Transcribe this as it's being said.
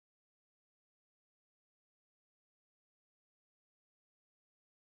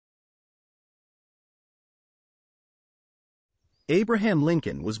Abraham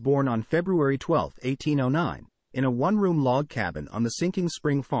Lincoln was born on February 12, 1809, in a one-room log cabin on the Sinking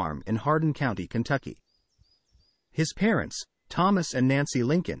Spring Farm in Hardin County, Kentucky. His parents, Thomas and Nancy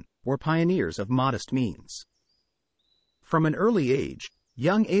Lincoln, were pioneers of modest means. From an early age,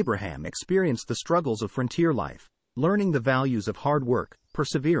 young Abraham experienced the struggles of frontier life, learning the values of hard work,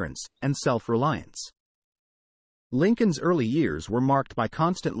 perseverance, and self-reliance. Lincoln's early years were marked by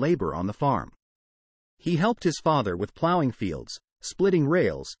constant labor on the farm. He helped his father with plowing fields, splitting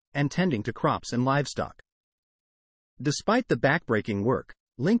rails, and tending to crops and livestock. Despite the backbreaking work,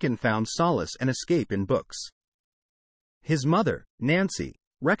 Lincoln found solace and escape in books. His mother, Nancy,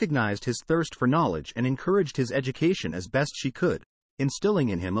 recognized his thirst for knowledge and encouraged his education as best she could, instilling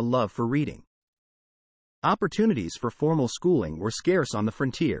in him a love for reading. Opportunities for formal schooling were scarce on the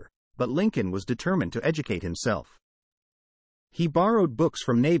frontier, but Lincoln was determined to educate himself. He borrowed books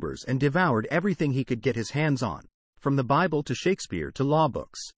from neighbors and devoured everything he could get his hands on, from the Bible to Shakespeare to law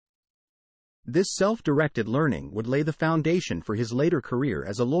books. This self-directed learning would lay the foundation for his later career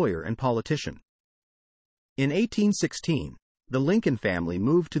as a lawyer and politician. In 1816, the Lincoln family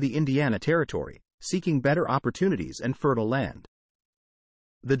moved to the Indiana Territory, seeking better opportunities and fertile land.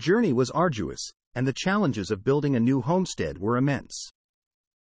 The journey was arduous, and the challenges of building a new homestead were immense.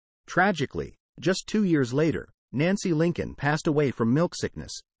 Tragically, just 2 years later, Nancy Lincoln passed away from milk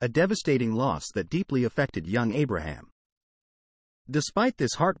sickness, a devastating loss that deeply affected young Abraham. Despite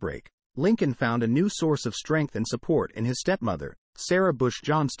this heartbreak, Lincoln found a new source of strength and support in his stepmother, Sarah Bush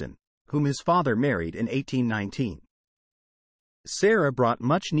Johnston, whom his father married in 1819. Sarah brought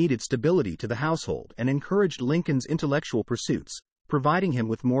much-needed stability to the household and encouraged Lincoln's intellectual pursuits, providing him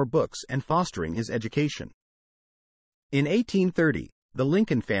with more books and fostering his education. In 1830, the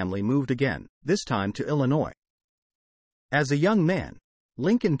Lincoln family moved again, this time to Illinois. As a young man,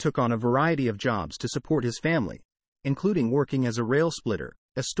 Lincoln took on a variety of jobs to support his family, including working as a rail splitter,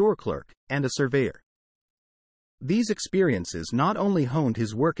 a store clerk, and a surveyor. These experiences not only honed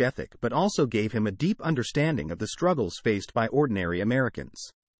his work ethic but also gave him a deep understanding of the struggles faced by ordinary Americans.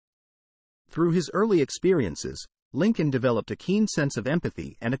 Through his early experiences, Lincoln developed a keen sense of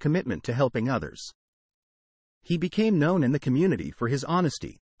empathy and a commitment to helping others. He became known in the community for his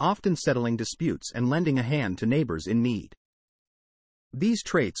honesty, often settling disputes and lending a hand to neighbors in need. These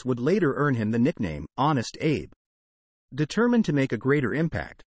traits would later earn him the nickname, Honest Abe. Determined to make a greater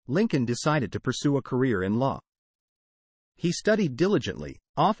impact, Lincoln decided to pursue a career in law. He studied diligently,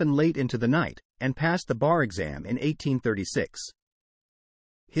 often late into the night, and passed the bar exam in 1836.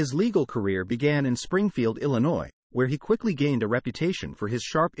 His legal career began in Springfield, Illinois, where he quickly gained a reputation for his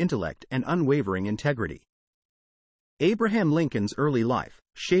sharp intellect and unwavering integrity. Abraham Lincoln's early life,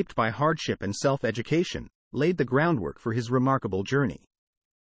 shaped by hardship and self-education, laid the groundwork for his remarkable journey.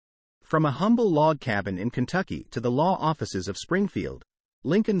 From a humble log cabin in Kentucky to the law offices of Springfield,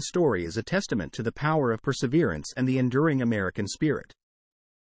 Lincoln's story is a testament to the power of perseverance and the enduring American spirit.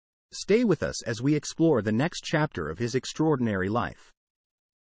 Stay with us as we explore the next chapter of his extraordinary life.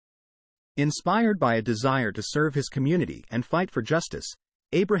 Inspired by a desire to serve his community and fight for justice,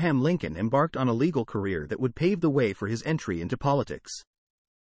 Abraham Lincoln embarked on a legal career that would pave the way for his entry into politics.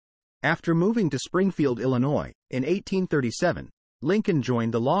 After moving to Springfield, Illinois, in 1837, Lincoln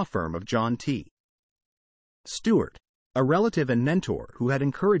joined the law firm of John T. Stewart, a relative and mentor who had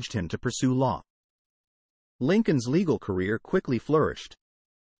encouraged him to pursue law. Lincoln's legal career quickly flourished.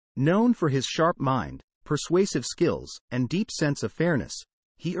 Known for his sharp mind, persuasive skills, and deep sense of fairness,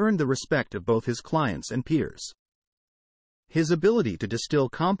 he earned the respect of both his clients and peers. His ability to distill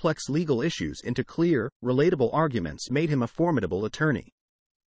complex legal issues into clear, relatable arguments made him a formidable attorney.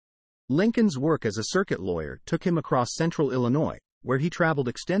 Lincoln's work as a circuit lawyer took him across central Illinois, where he traveled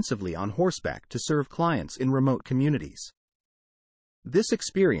extensively on horseback to serve clients in remote communities. This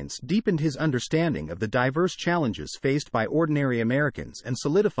experience deepened his understanding of the diverse challenges faced by ordinary Americans and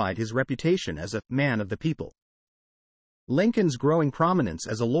solidified his reputation as a man of the people. Lincoln's growing prominence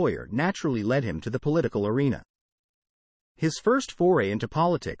as a lawyer naturally led him to the political arena. His first foray into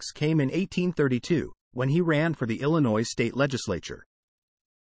politics came in 1832, when he ran for the Illinois state legislature.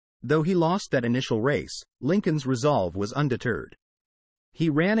 Though he lost that initial race, Lincoln's resolve was undeterred. He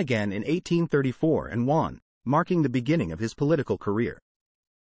ran again in 1834 and won, marking the beginning of his political career.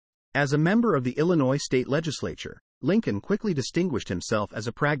 As a member of the Illinois state legislature, Lincoln quickly distinguished himself as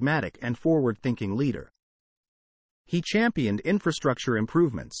a pragmatic and forward-thinking leader. He championed infrastructure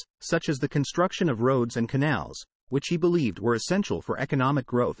improvements, such as the construction of roads and canals, which he believed were essential for economic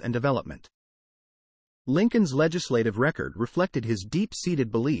growth and development. Lincoln's legislative record reflected his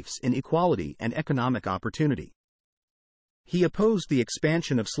deep-seated beliefs in equality and economic opportunity. He opposed the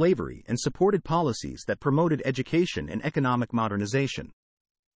expansion of slavery and supported policies that promoted education and economic modernization.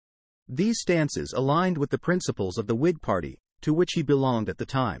 These stances aligned with the principles of the Whig Party, to which he belonged at the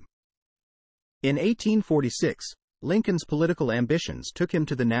time. In 1846, Lincoln's political ambitions took him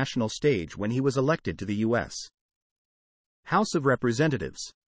to the national stage when he was elected to the U.S. House of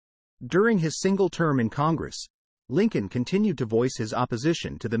Representatives. During his single term in Congress, Lincoln continued to voice his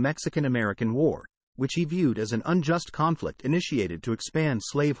opposition to the Mexican-American War, which he viewed as an unjust conflict initiated to expand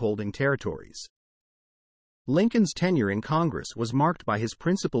slaveholding territories. Lincoln's tenure in Congress was marked by his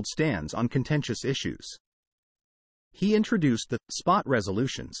principled stands on contentious issues. He introduced the spot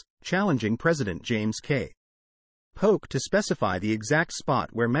resolutions, challenging President James K. Polk to specify the exact spot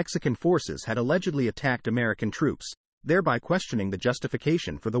where Mexican forces had allegedly attacked American troops, thereby questioning the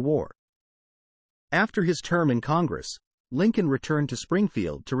justification for the war. After his term in Congress, Lincoln returned to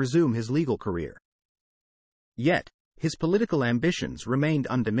Springfield to resume his legal career. Yet, his political ambitions remained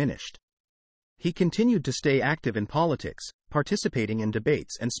undiminished. He continued to stay active in politics, participating in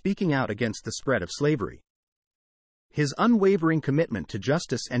debates and speaking out against the spread of slavery. His unwavering commitment to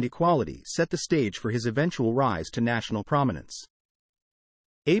justice and equality set the stage for his eventual rise to national prominence.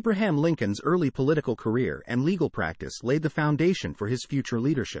 Abraham Lincoln's early political career and legal practice laid the foundation for his future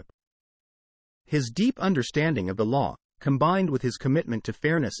leadership. His deep understanding of the law, combined with his commitment to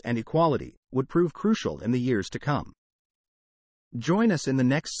fairness and equality, would prove crucial in the years to come. Join us in the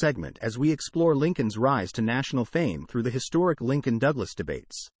next segment as we explore Lincoln's rise to national fame through the historic Lincoln-Douglas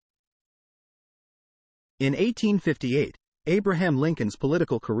debates. In 1858, Abraham Lincoln's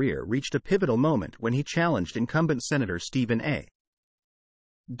political career reached a pivotal moment when he challenged incumbent Senator Stephen A.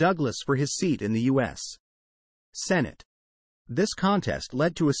 Douglas for his seat in the U.S. Senate. This contest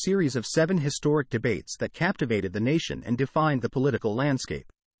led to a series of 7 historic debates that captivated the nation and defined the political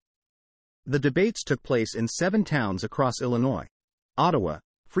landscape. The debates took place in 7 towns across Illinois: Ottawa,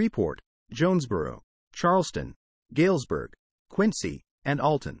 Freeport, Jonesboro, Charleston, Galesburg, Quincy, and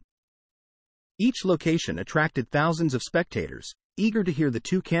Alton. Each location attracted thousands of spectators, eager to hear the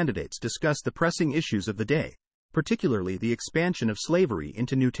 2 candidates discuss the pressing issues of the day, particularly the expansion of slavery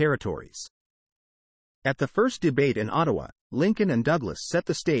into new territories. At the first debate in Ottawa, Lincoln and Douglas set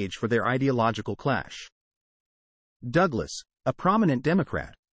the stage for their ideological clash. Douglas, a prominent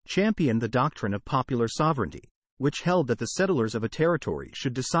Democrat, championed the doctrine of popular sovereignty, which held that the settlers of a territory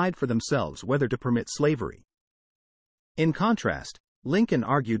should decide for themselves whether to permit slavery. In contrast, Lincoln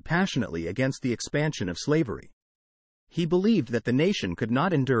argued passionately against the expansion of slavery. He believed that the nation could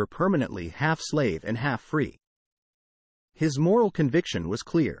not endure permanently half slave and half free. His moral conviction was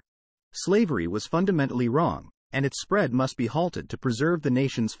clear. Slavery was fundamentally wrong, and its spread must be halted to preserve the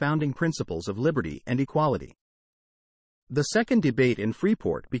nation's founding principles of liberty and equality. The second debate in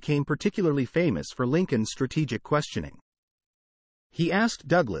Freeport became particularly famous for Lincoln's strategic questioning. He asked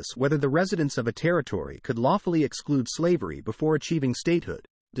Douglas whether the residents of a territory could lawfully exclude slavery before achieving statehood,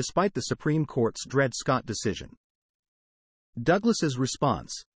 despite the Supreme Court's Dred Scott decision. Douglas's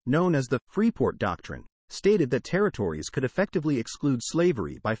response, known as the Freeport Doctrine, stated that territories could effectively exclude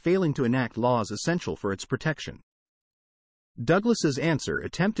slavery by failing to enact laws essential for its protection. Douglas's answer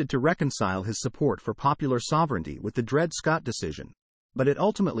attempted to reconcile his support for popular sovereignty with the Dred Scott decision, but it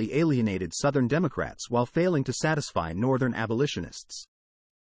ultimately alienated Southern Democrats while failing to satisfy Northern abolitionists.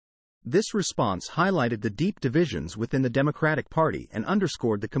 This response highlighted the deep divisions within the Democratic Party and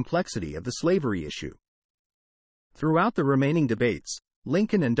underscored the complexity of the slavery issue. Throughout the remaining debates,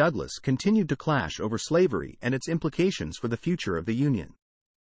 Lincoln and Douglas continued to clash over slavery and its implications for the future of the Union.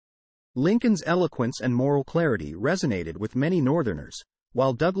 Lincoln's eloquence and moral clarity resonated with many Northerners,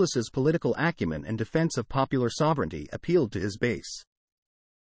 while Douglas's political acumen and defense of popular sovereignty appealed to his base.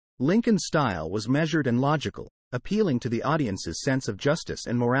 Lincoln's style was measured and logical, appealing to the audience's sense of justice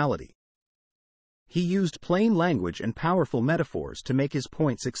and morality. He used plain language and powerful metaphors to make his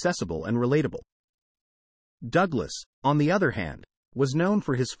points accessible and relatable. Douglas, on the other hand, was known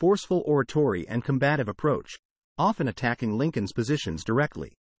for his forceful oratory and combative approach, often attacking Lincoln's positions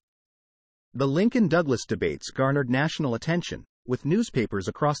directly. The Lincoln-Douglas debates garnered national attention, with newspapers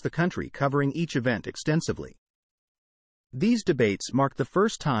across the country covering each event extensively. These debates marked the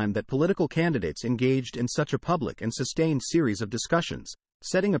first time that political candidates engaged in such a public and sustained series of discussions,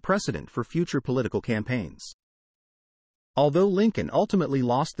 setting a precedent for future political campaigns. Although Lincoln ultimately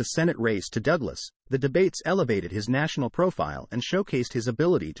lost the Senate race to Douglas, the debates elevated his national profile and showcased his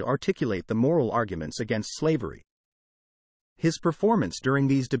ability to articulate the moral arguments against slavery. His performance during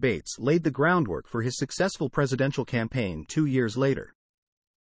these debates laid the groundwork for his successful presidential campaign 2 years later.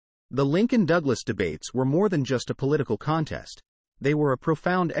 The Lincoln-Douglas debates were more than just a political contest. They were a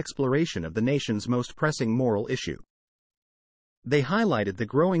profound exploration of the nation's most pressing moral issue. They highlighted the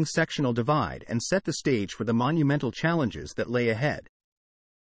growing sectional divide and set the stage for the monumental challenges that lay ahead.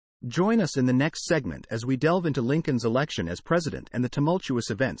 Join us in the next segment as we delve into Lincoln's election as president and the tumultuous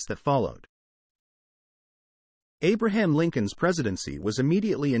events that followed. Abraham Lincoln's presidency was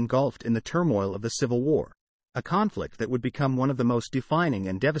immediately engulfed in the turmoil of the Civil War, a conflict that would become one of the most defining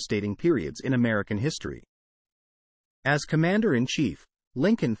and devastating periods in American history. As commander-in-chief,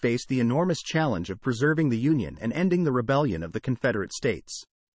 Lincoln faced the enormous challenge of preserving the Union and ending the rebellion of the Confederate States.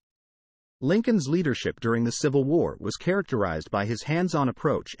 Lincoln's leadership during the Civil War was characterized by his hands-on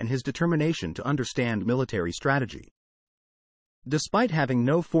approach and his determination to understand military strategy. Despite having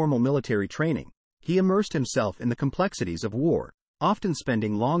no formal military training, he immersed himself in the complexities of war, often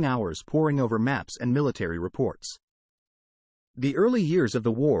spending long hours poring over maps and military reports. The early years of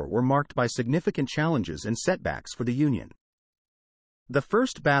the war were marked by significant challenges and setbacks for the Union. The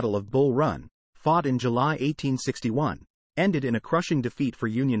First Battle of Bull Run, fought in July 1861, ended in a crushing defeat for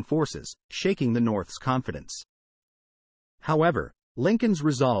Union forces, shaking the North's confidence. However, Lincoln's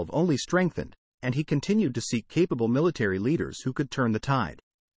resolve only strengthened, and he continued to seek capable military leaders who could turn the tide.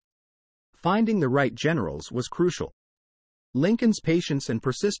 Finding the right generals was crucial. Lincoln's patience and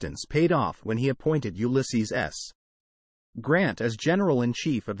persistence paid off when he appointed Ulysses S. Grant as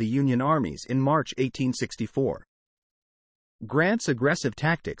General-in-Chief of the Union armies in March 1864. Grant's aggressive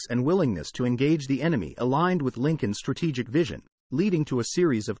tactics and willingness to engage the enemy aligned with Lincoln's strategic vision, leading to a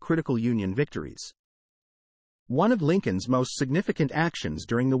series of critical Union victories. One of Lincoln's most significant actions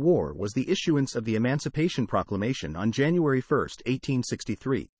during the war was the issuance of the Emancipation Proclamation on January 1,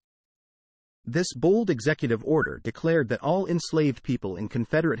 1863. This bold executive order declared that all enslaved people in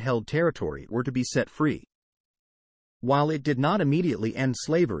Confederate-held territory were to be set free. While it did not immediately end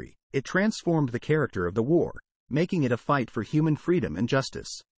slavery, it transformed the character of the war, making it a fight for human freedom and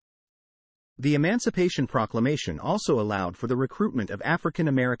justice. The Emancipation Proclamation also allowed for the recruitment of African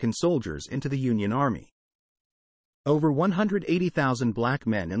American soldiers into the Union Army. Over 180,000 black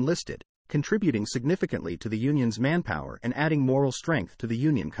men enlisted, contributing significantly to the Union's manpower and adding moral strength to the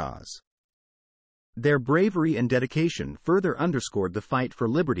Union cause. Their bravery and dedication further underscored the fight for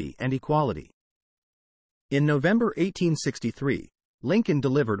liberty and equality. In November 1863, Lincoln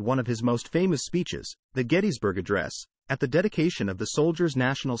delivered one of his most famous speeches, the Gettysburg Address, at the dedication of the Soldiers'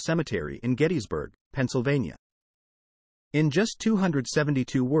 National Cemetery in Gettysburg, Pennsylvania. In just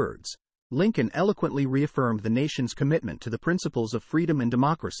 272 words, Lincoln eloquently reaffirmed the nation's commitment to the principles of freedom and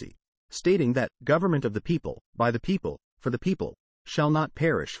democracy, stating that, "Government of the people, by the people, for the people, shall not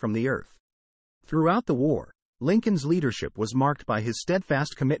perish from the earth." Throughout the war, Lincoln's leadership was marked by his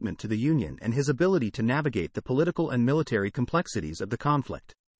steadfast commitment to the Union and his ability to navigate the political and military complexities of the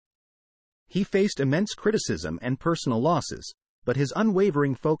conflict. He faced immense criticism and personal losses, but his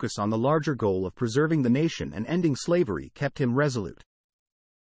unwavering focus on the larger goal of preserving the nation and ending slavery kept him resolute.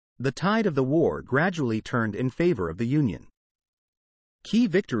 The tide of the war gradually turned in favor of the Union. Key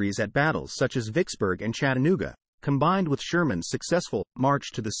victories at battles such as Vicksburg and Chattanooga, combined with Sherman's successful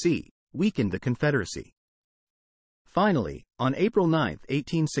march to the sea, weakened the Confederacy. Finally, on April 9,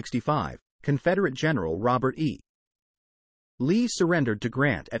 1865, Confederate General Robert E. Lee surrendered to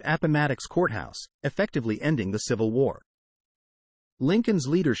Grant at Appomattox Courthouse, effectively ending the Civil War. Lincoln's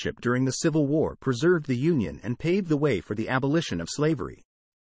leadership during the Civil War preserved the Union and paved the way for the abolition of slavery.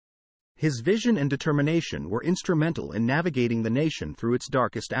 His vision and determination were instrumental in navigating the nation through its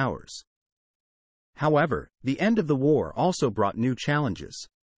darkest hours. However, the end of the war also brought new challenges.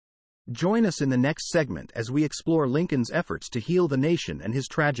 Join us in the next segment as we explore Lincoln's efforts to heal the nation and his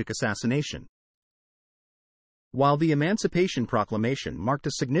tragic assassination. While the Emancipation Proclamation marked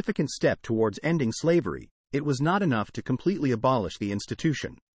a significant step towards ending slavery, it was not enough to completely abolish the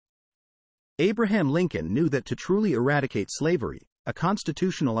institution. Abraham Lincoln knew that to truly eradicate slavery, a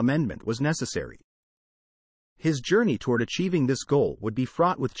constitutional amendment was necessary. His journey toward achieving this goal would be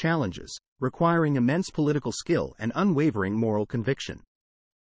fraught with challenges, requiring immense political skill and unwavering moral conviction.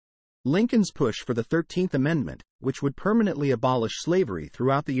 Lincoln's push for the 13th Amendment, which would permanently abolish slavery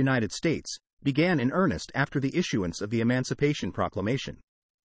throughout the United States, began in earnest after the issuance of the Emancipation Proclamation.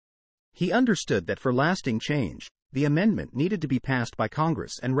 He understood that for lasting change, the amendment needed to be passed by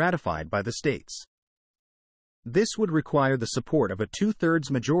Congress and ratified by the states. This would require the support of a two-thirds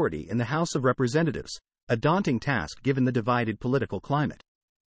majority in the House of Representatives, a daunting task given the divided political climate.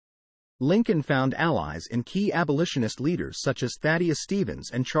 Lincoln found allies in key abolitionist leaders such as Thaddeus Stevens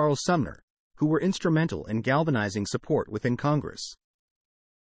and Charles Sumner, who were instrumental in galvanizing support within Congress.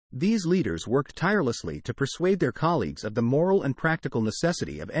 These leaders worked tirelessly to persuade their colleagues of the moral and practical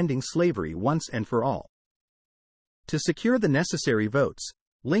necessity of ending slavery once and for all. To secure the necessary votes,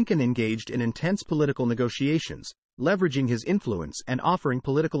 Lincoln engaged in intense political negotiations, leveraging his influence and offering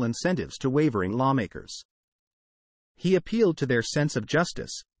political incentives to wavering lawmakers. He appealed to their sense of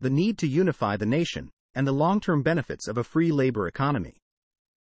justice, the need to unify the nation, and the long-term benefits of a free labor economy.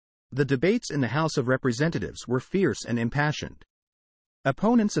 The debates in the House of Representatives were fierce and impassioned.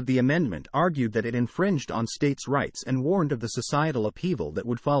 Opponents of the amendment argued that it infringed on states' rights and warned of the societal upheaval that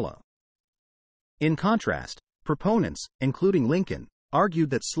would follow. In contrast, proponents, including Lincoln, argued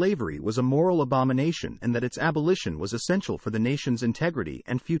that slavery was a moral abomination and that its abolition was essential for the nation's integrity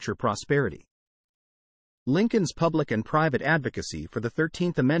and future prosperity. Lincoln's public and private advocacy for the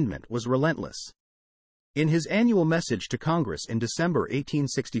 13th Amendment was relentless. In his annual message to Congress in December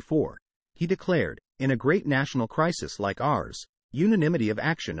 1864, he declared, "In a great national crisis like ours, unanimity of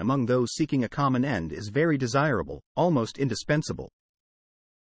action among those seeking a common end is very desirable, almost indispensable.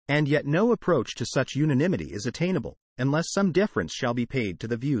 And yet no approach to such unanimity is attainable, unless some deference shall be paid to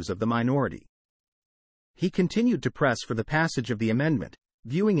the views of the minority." He continued to press for the passage of the amendment,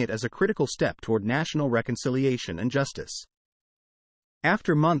 viewing it as a critical step toward national reconciliation and justice.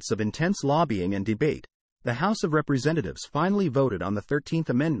 After months of intense lobbying and debate, the House of Representatives finally voted on the 13th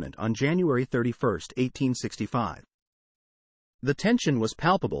Amendment on January 31, 1865. The tension was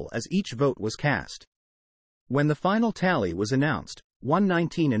palpable as each vote was cast. When the final tally was announced,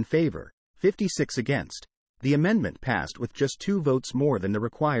 119 in favor, 56 against, the amendment passed with just 2 votes more than the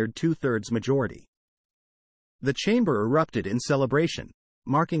required 2/3 majority. The chamber erupted in celebration,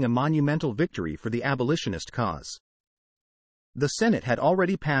 marking a monumental victory for the abolitionist cause. The Senate had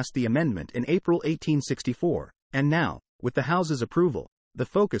already passed the amendment in April 1864, and now, with the House's approval, the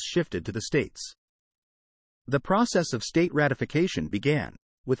focus shifted to the states. The process of state ratification began,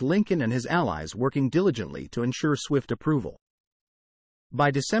 with Lincoln and his allies working diligently to ensure swift approval.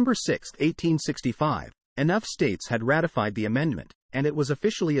 By December 6, 1865, enough states had ratified the amendment, and it was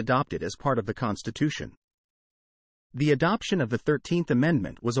officially adopted as part of the Constitution. The adoption of the 13th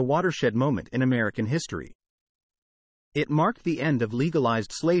Amendment was a watershed moment in American history. It marked the end of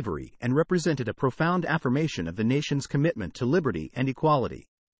legalized slavery and represented a profound affirmation of the nation's commitment to liberty and equality.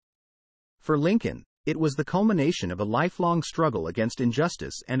 For Lincoln, it was the culmination of a lifelong struggle against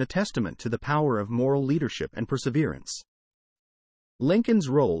injustice and a testament to the power of moral leadership and perseverance. Lincoln's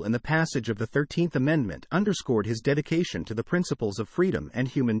role in the passage of the 13th Amendment underscored his dedication to the principles of freedom and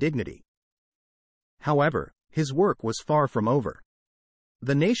human dignity. However, his work was far from over.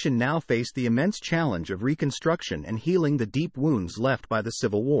 The nation now faced the immense challenge of Reconstruction and healing the deep wounds left by the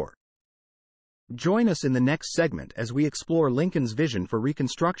Civil War. Join us in the next segment as we explore Lincoln's vision for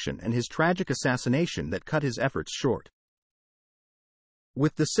Reconstruction and his tragic assassination that cut his efforts short.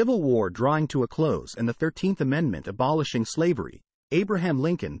 With the Civil War drawing to a close and the 13th Amendment abolishing slavery, Abraham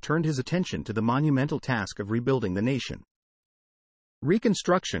Lincoln turned his attention to the monumental task of rebuilding the nation.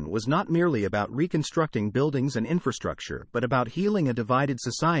 Reconstruction was not merely about reconstructing buildings and infrastructure, but about healing a divided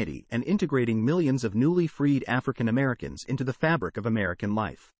society and integrating millions of newly freed African Americans into the fabric of American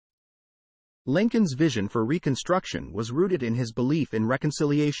life. Lincoln's vision for Reconstruction was rooted in his belief in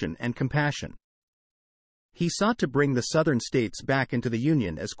reconciliation and compassion. He sought to bring the Southern states back into the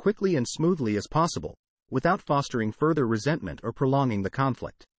Union as quickly and smoothly as possible, without fostering further resentment or prolonging the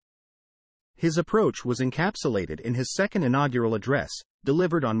conflict. His approach was encapsulated in his second inaugural address,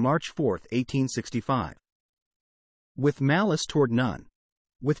 delivered on March 4, 1865. With malice toward none,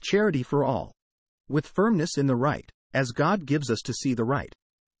 with charity for all, with firmness in the right, as God gives us to see the right,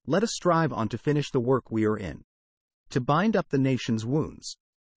 let us strive on to finish the work we are in, to bind up the nation's wounds,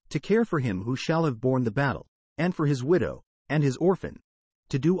 to care for him who shall have borne the battle, and for his widow, and his orphan,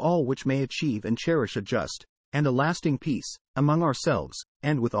 to do all which may achieve and cherish a just, and a lasting peace, among ourselves,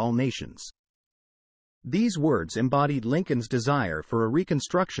 and with all nations. These words embodied Lincoln's desire for a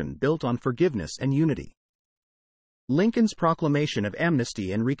Reconstruction built on forgiveness and unity. Lincoln's proclamation of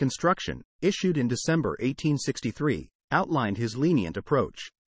amnesty and Reconstruction, issued in December 1863, outlined his lenient approach.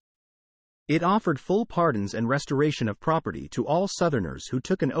 It offered full pardons and restoration of property to all Southerners who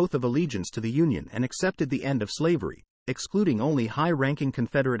took an oath of allegiance to the Union and accepted the end of slavery, excluding only high-ranking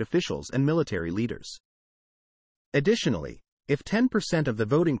Confederate officials and military leaders. Additionally, if 10% of the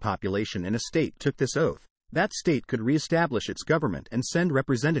voting population in a state took this oath, that state could reestablish its government and send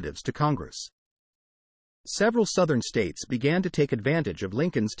representatives to Congress. Several Southern states began to take advantage of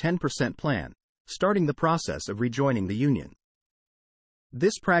Lincoln's 10% plan, starting the process of rejoining the Union.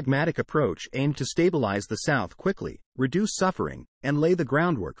 This pragmatic approach aimed to stabilize the South quickly, reduce suffering, and lay the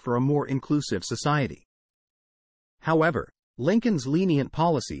groundwork for a more inclusive society. However, Lincoln's lenient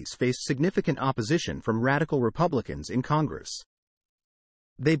policies faced significant opposition from radical Republicans in Congress.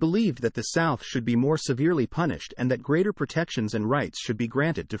 They believed that the South should be more severely punished and that greater protections and rights should be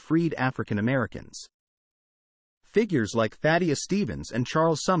granted to freed African Americans. Figures like Thaddeus Stevens and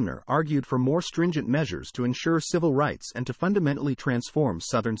Charles Sumner argued for more stringent measures to ensure civil rights and to fundamentally transform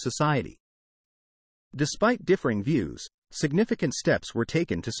Southern society. Despite differing views, significant steps were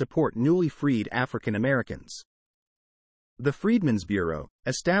taken to support newly freed African Americans. The Freedmen's Bureau,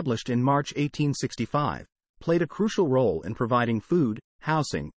 established in March 1865, played a crucial role in providing food,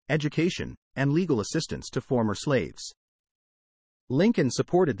 housing, education, and legal assistance to former slaves. Lincoln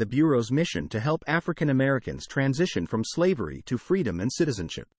supported the Bureau's mission to help African Americans transition from slavery to freedom and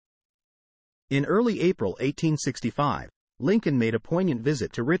citizenship. In early April 1865, Lincoln made a poignant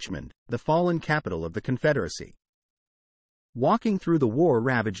visit to Richmond, the fallen capital of the Confederacy. Walking through the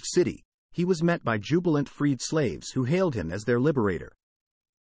war-ravaged city, he was met by jubilant freed slaves who hailed him as their liberator.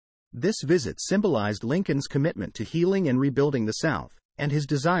 This visit symbolized Lincoln's commitment to healing and rebuilding the South, and his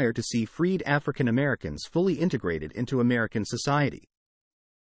desire to see freed African Americans fully integrated into American society.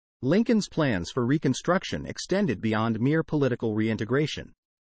 Lincoln's plans for Reconstruction extended beyond mere political reintegration.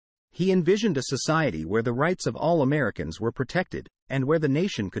 He envisioned a society where the rights of all Americans were protected, and where the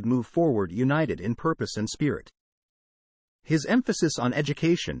nation could move forward united in purpose and spirit. His emphasis on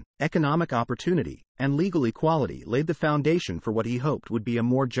education, economic opportunity, and legal equality laid the foundation for what he hoped would be a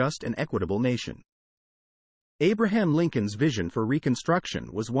more just and equitable nation. Abraham Lincoln's vision for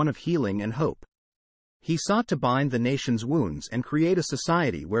Reconstruction was one of healing and hope. He sought to bind the nation's wounds and create a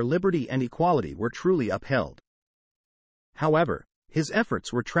society where liberty and equality were truly upheld. However, his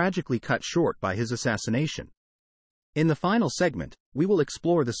efforts were tragically cut short by his assassination. In the final segment, we will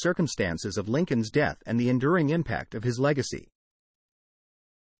explore the circumstances of Lincoln's death and the enduring impact of his legacy.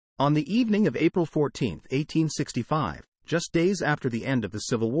 On the evening of April 14, 1865, just days after the end of the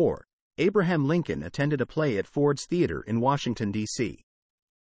Civil War, Abraham Lincoln attended a play at Ford's Theater in Washington, D.C.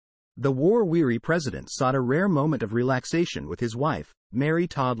 The war-weary president sought a rare moment of relaxation with his wife, Mary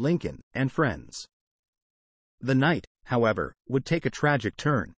Todd Lincoln, and friends. The night, however, would take a tragic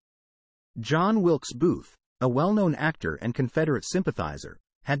turn. John Wilkes Booth, a well-known actor and Confederate sympathizer,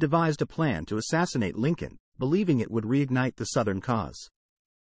 had devised a plan to assassinate Lincoln, believing it would reignite the Southern cause.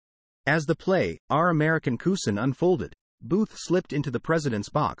 As the play, Our American Cousin, unfolded, Booth slipped into the president's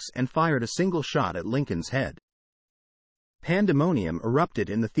box and fired a single shot at Lincoln's head. Pandemonium erupted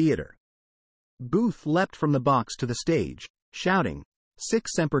in the theater. Booth leapt from the box to the stage, shouting, "Sic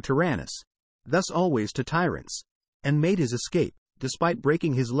semper tyrannis," thus always to tyrants, and made his escape, despite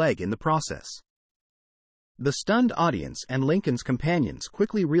breaking his leg in the process. The stunned audience and Lincoln's companions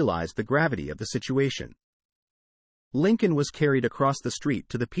quickly realized the gravity of the situation. Lincoln was carried across the street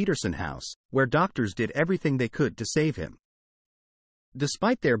to the Peterson House, where doctors did everything they could to save him.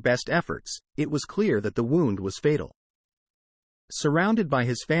 Despite their best efforts, it was clear that the wound was fatal. Surrounded by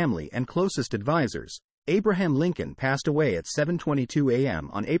his family and closest advisors, Abraham Lincoln passed away at 7:22 a.m.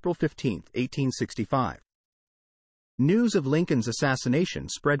 on April 15, 1865. News of Lincoln's assassination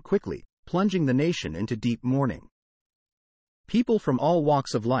spread quickly, plunging the nation into deep mourning. People from all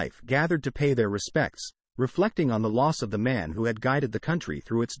walks of life gathered to pay their respects, reflecting on the loss of the man who had guided the country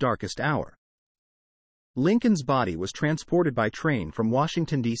through its darkest hour. Lincoln's body was transported by train from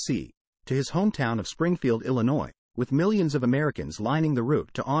Washington, D.C., to his hometown of Springfield, Illinois, with millions of Americans lining the route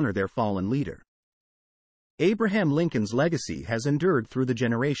to honor their fallen leader. Abraham Lincoln's legacy has endured through the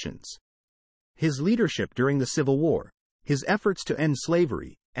generations. His leadership during the Civil War, his efforts to end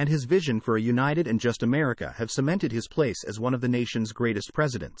slavery, and his vision for a united and just America have cemented his place as one of the nation's greatest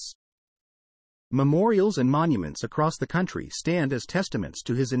presidents. Memorials and monuments across the country stand as testaments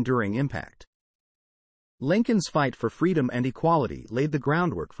to his enduring impact. Lincoln's fight for freedom and equality laid the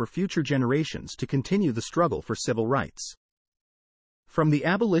groundwork for future generations to continue the struggle for civil rights. From the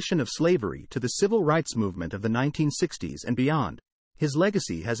abolition of slavery to the civil rights movement of the 1960s and beyond, his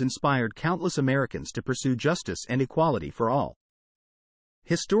legacy has inspired countless Americans to pursue justice and equality for all.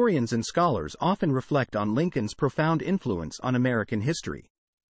 Historians and scholars often reflect on Lincoln's profound influence on American history.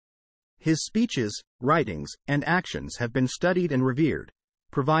 His speeches, writings, and actions have been studied and revered,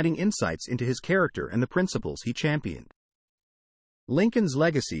 providing insights into his character and the principles he championed. Lincoln's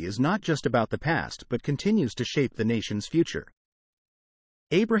legacy is not just about the past but continues to shape the nation's future.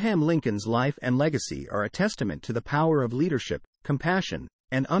 Abraham Lincoln's life and legacy are a testament to the power of leadership, compassion,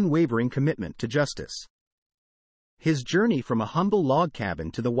 and unwavering commitment to justice. His journey from a humble log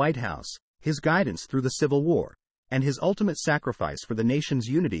cabin to the White House, his guidance through the Civil War, and his ultimate sacrifice for the nation's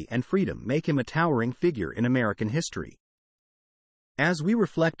unity and freedom make him a towering figure in American history. As we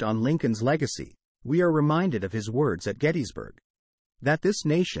reflect on Lincoln's legacy, we are reminded of his words at Gettysburg, that this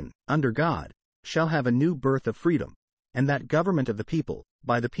nation, under God, shall have a new birth of freedom, and that government of the people,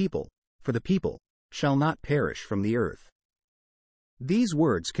 by the people, for the people, shall not perish from the earth. These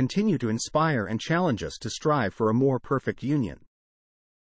words continue to inspire and challenge us to strive for a more perfect union.